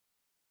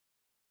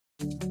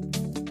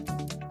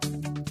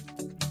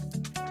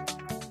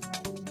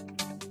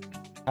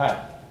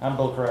Hi, I'm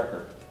Bill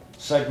Cracker,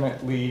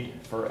 Segment Lead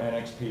for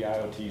NXP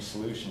IoT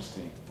Solutions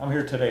Team. I'm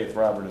here today with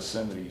Robert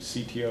Asimity,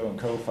 CTO and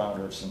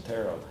co-founder of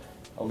Centero,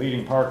 a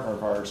leading partner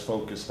of ours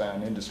focused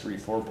on Industry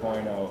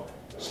 4.0,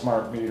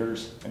 smart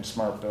meters, and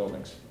smart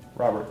buildings.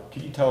 Robert,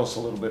 can you tell us a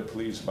little bit,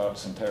 please, about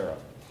Centero?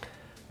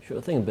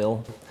 Sure thing,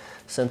 Bill.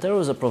 Centero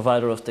is a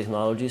provider of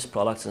technologies,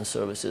 products, and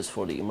services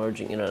for the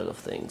emerging Internet of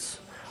Things.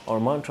 Our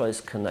mantra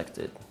is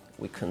connected.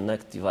 We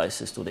connect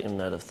devices to the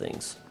Internet of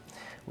Things.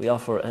 We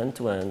offer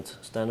end-to-end,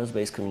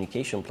 standards-based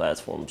communication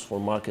platforms for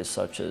markets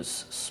such as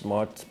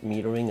smart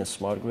metering and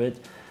smart grid,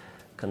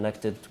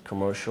 connected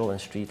commercial and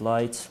street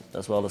lights,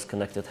 as well as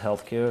connected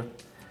healthcare,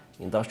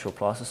 industrial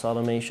process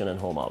automation, and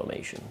home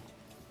automation.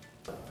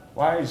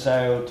 Why is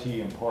IoT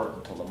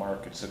important to the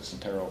markets that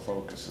Centero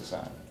focuses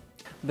on?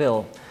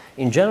 Bill,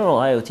 in general,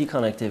 IoT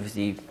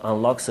connectivity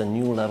unlocks a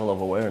new level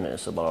of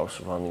awareness about our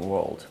surrounding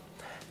world.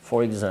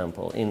 For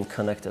example, in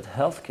connected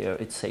healthcare,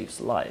 it saves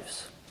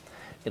lives.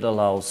 It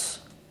allows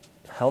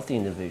healthy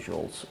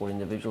individuals or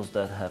individuals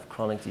that have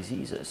chronic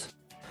diseases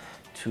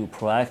to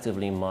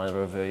proactively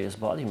monitor various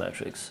body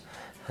metrics,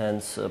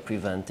 hence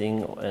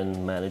preventing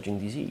and managing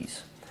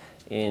disease.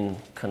 In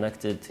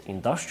connected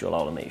industrial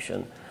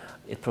automation,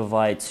 it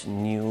provides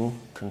new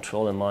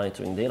control and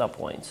monitoring data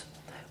points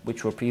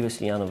which were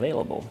previously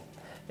unavailable.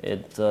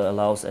 It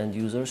allows end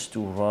users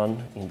to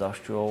run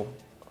industrial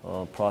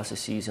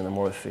processes in a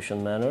more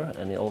efficient manner,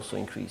 and it also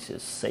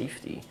increases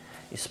safety,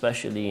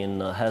 especially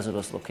in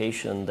hazardous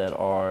locations that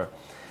are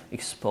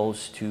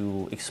exposed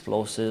to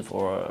explosive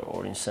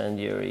or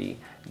incendiary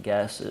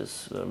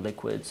gases,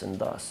 liquids, and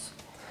dust.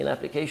 In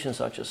applications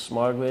such as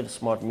smart grid,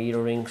 smart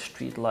metering,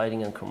 street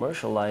lighting, and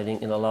commercial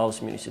lighting, it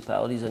allows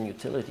municipalities and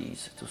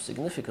utilities to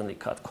significantly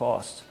cut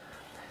costs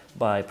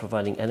by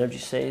providing energy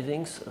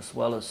savings as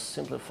well as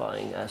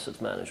simplifying asset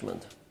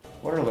management.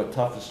 What are the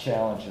toughest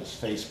challenges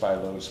faced by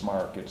those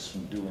markets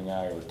when doing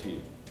IoT?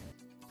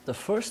 The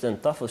first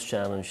and toughest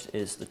challenge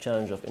is the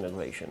challenge of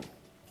integration.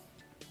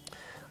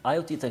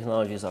 IoT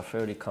technologies are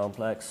fairly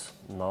complex,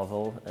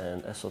 novel,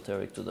 and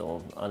esoteric to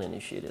the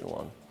uninitiated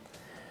one.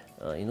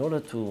 In order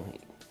to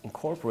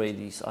incorporate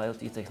these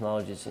IoT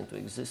technologies into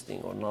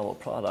existing or novel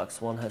products,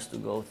 one has to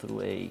go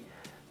through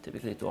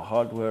typically a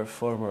hardware,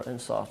 firmware,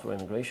 and software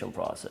integration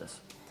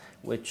process,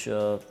 which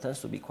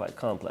tends to be quite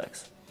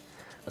complex.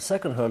 A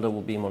second hurdle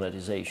will be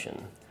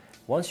monetization.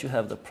 Once you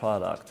have the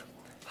product,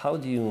 how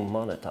do you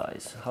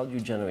monetize? How do you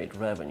generate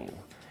revenue?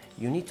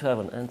 You need to have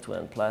an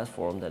end-to-end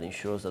platform that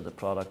ensures that the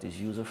product is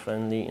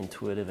user-friendly,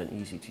 intuitive, and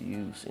easy to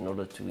use in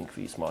order to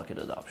increase market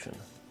adoption.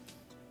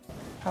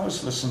 How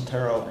is the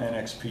Centero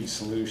NXP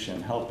solution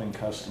helping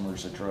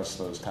customers address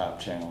those top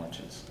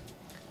challenges?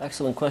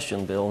 Excellent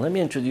question, Bill. Let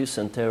me introduce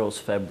Centero's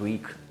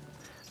Fabrik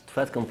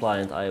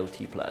threat-compliant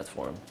IoT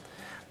platform.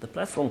 The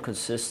platform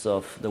consists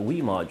of the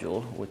WE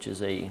module, which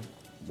is a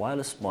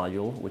wireless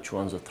module which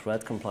runs a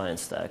threat-compliant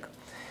stack,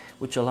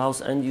 which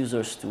allows end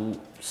users to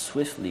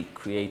swiftly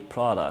create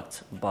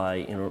products by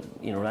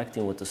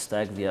interacting with the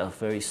stack via a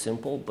very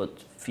simple but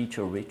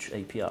feature-rich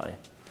API.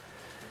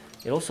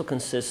 It also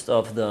consists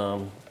of the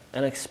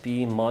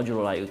NXP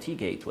Modular IoT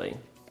Gateway.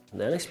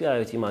 The NXP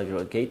IoT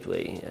Modular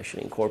Gateway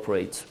actually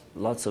incorporates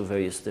lots of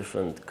various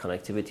different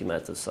connectivity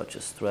methods such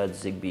as Thread,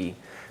 Zigbee,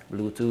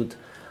 Bluetooth,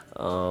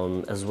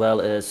 as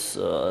well as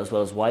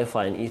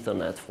Wi-Fi and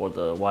Ethernet for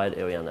the wide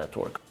area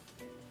network.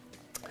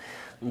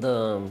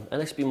 The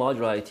NXP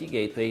Modular IoT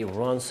Gateway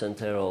runs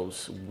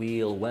Centero's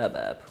Wheel web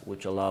app,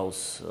 which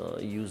allows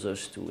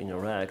users to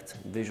interact,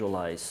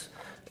 visualize,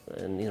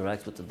 and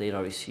interact with the data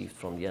received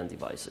from the end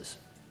devices.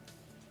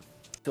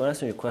 To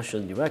answer your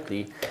question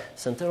directly,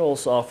 Centero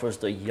also offers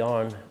the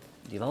Yarn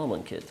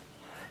development kit,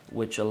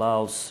 which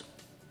allows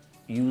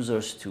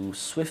users to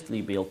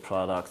swiftly build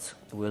products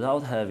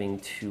without having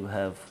to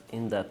have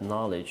in-depth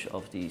knowledge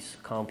of these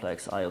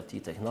complex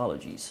IoT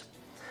technologies.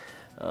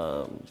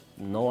 No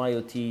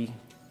IoT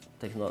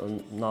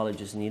knowledge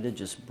is needed,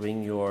 just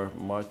bring your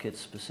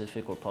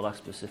market-specific or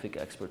product-specific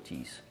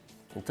expertise.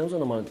 In terms of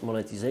the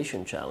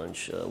monetization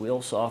challenge, we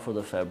also offer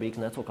the Fabrik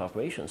Network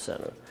Operations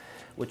Center,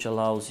 which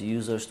allows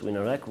users to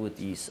interact with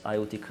these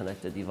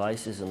IoT-connected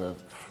devices in a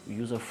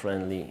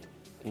user-friendly,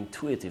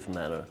 intuitive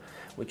manner,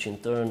 which in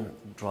turn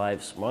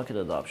drives market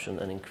adoption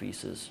and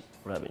increases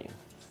revenue.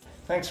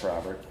 Thanks,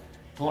 Robert.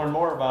 To learn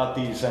more about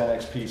these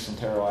NXP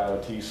Centero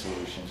IoT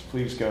solutions,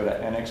 please go to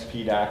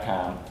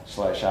nxp.com/IoT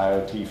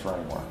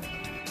framework.